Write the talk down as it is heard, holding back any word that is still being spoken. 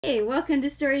Hey, welcome to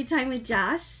Story Time with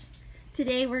Josh.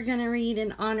 Today we're going to read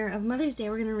in honor of Mother's Day.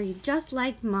 We're going to read Just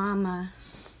Like Mama.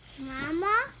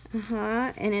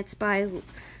 Mama? And it's by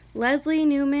Leslea,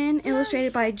 Newman,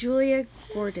 illustrated by Julia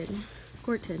Gorton.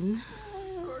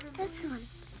 This one.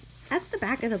 That's the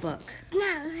back of the book.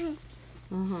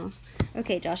 No.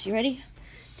 Okay, Josh, you ready?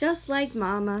 Just like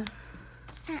Mama.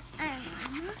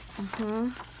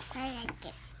 Mama? I like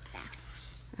it.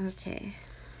 Okay.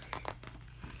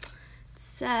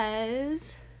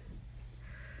 Says,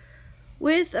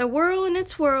 with a whirl and a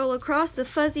twirl across the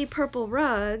fuzzy purple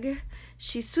rug,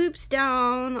 she swoops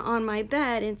down on my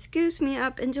bed and scoops me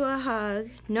up into a hug.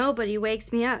 Nobody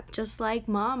wakes me up just like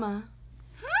Mama.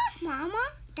 Huh? Mama?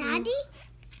 Daddy?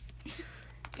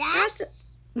 Josh?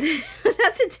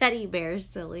 That's a teddy bear,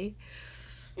 silly.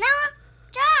 No,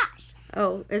 Josh.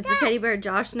 Oh, is the teddy bear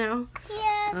Josh now?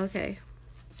 Yes. Okay.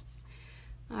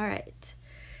 All right.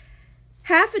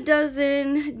 Half a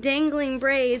dozen dangling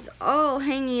braids all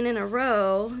hanging in a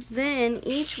row, then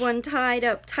each one tied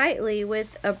up tightly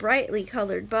with a brightly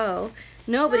colored bow.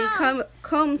 Nobody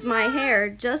combs my hair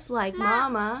just like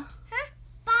Mama. Huh?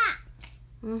 Back.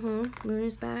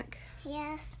 Luna's back.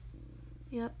 Yes.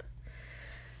 Yep.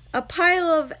 A pile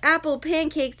of apple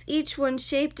pancakes, each one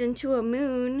shaped into a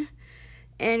moon,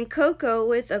 and cocoa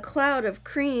with a cloud of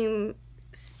cream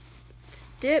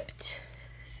dipped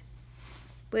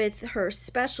with her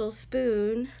special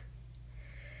spoon.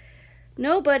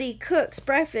 Nobody cooks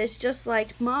breakfast just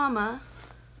like Mama.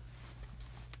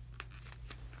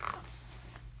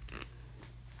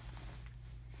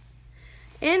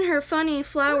 In her funny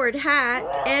flowered hat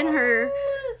and her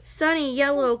sunny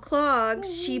yellow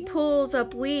clogs, she pulls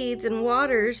up weeds and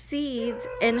waters seeds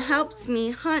and helps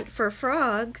me hunt for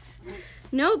frogs.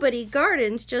 Nobody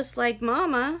gardens just like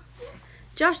Mama.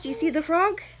 Josh, do you see the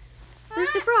frog?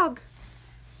 Where's the frog?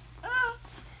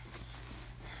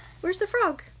 Where's the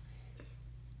frog?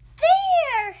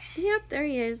 There. Yep, there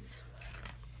he is.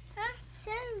 I'm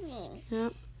swimming.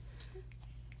 Yep.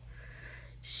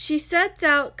 She sets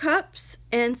out cups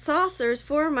and saucers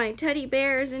for my teddy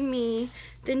bears and me,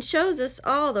 then shows us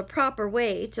all the proper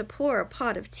way to pour a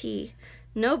pot of tea.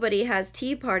 Nobody has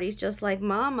tea parties just like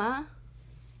Mama.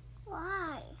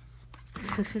 Why?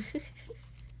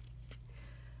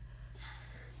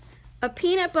 A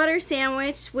peanut butter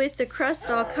sandwich with the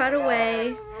crust all cut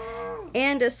away,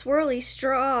 and a swirly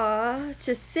straw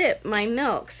to sip my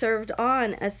milk served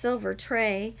on a silver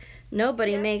tray.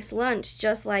 Nobody makes lunch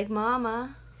just like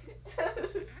Mama.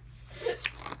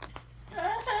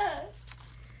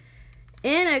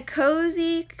 In a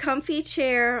cozy, comfy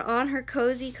chair on her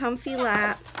cozy, comfy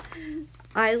lap,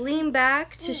 I lean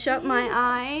back to shut my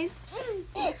eyes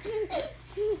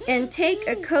and take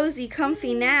a cozy,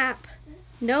 comfy nap.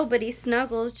 Nobody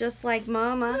snuggles just like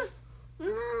Mama.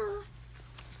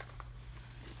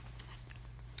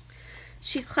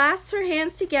 She clasps her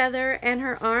hands together and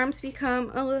her arms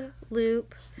become a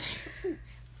loop,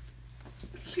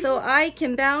 so I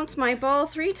can bounce my ball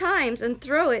 3 times and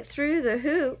throw it through the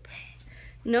hoop.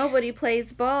 Nobody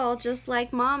plays ball just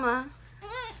like Mama.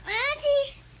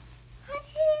 Auntie.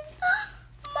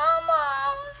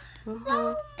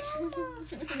 Mama.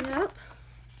 Yep.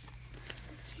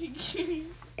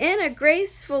 In a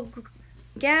graceful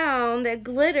gown that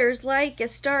glitters like a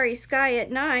starry sky at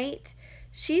night,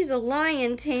 she's a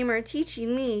lion tamer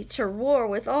teaching me to roar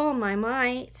with all my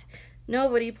might.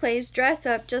 Nobody plays dress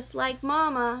up just like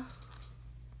Mama.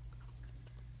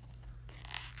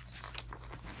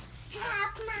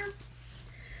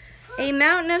 A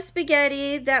mountain of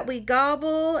spaghetti that we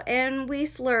gobble and we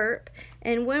slurp,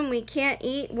 and when we can't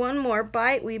eat one more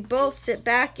bite, we both sit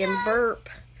back and burp.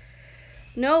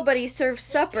 Nobody serves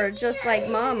supper just like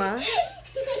Mama.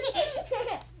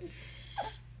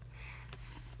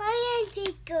 My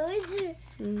auntie goes.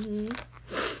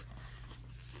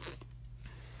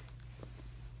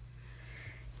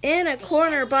 In a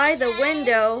corner by the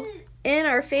window, in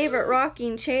our favorite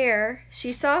rocking chair,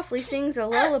 she softly sings a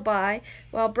lullaby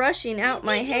while brushing out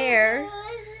my hair.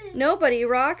 Nobody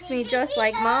rocks me just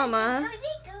like Mama.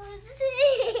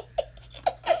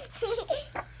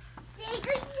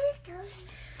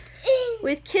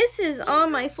 With kisses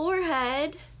on my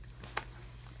forehead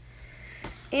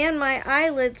and my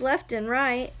eyelids left and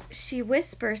right, she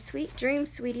whispers, "Sweet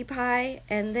dreams, sweetie pie,"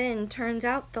 and then turns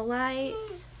out the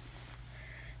light.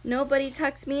 Nobody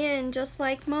tucks me in just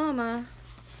like Mama.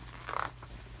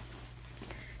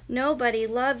 Nobody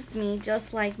loves me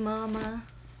just like Mama.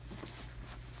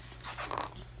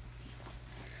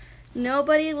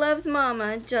 Nobody loves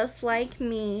Mama just like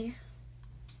me.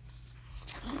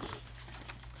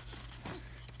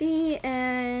 The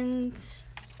end.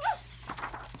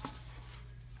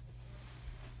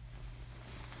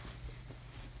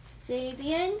 Say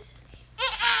the end.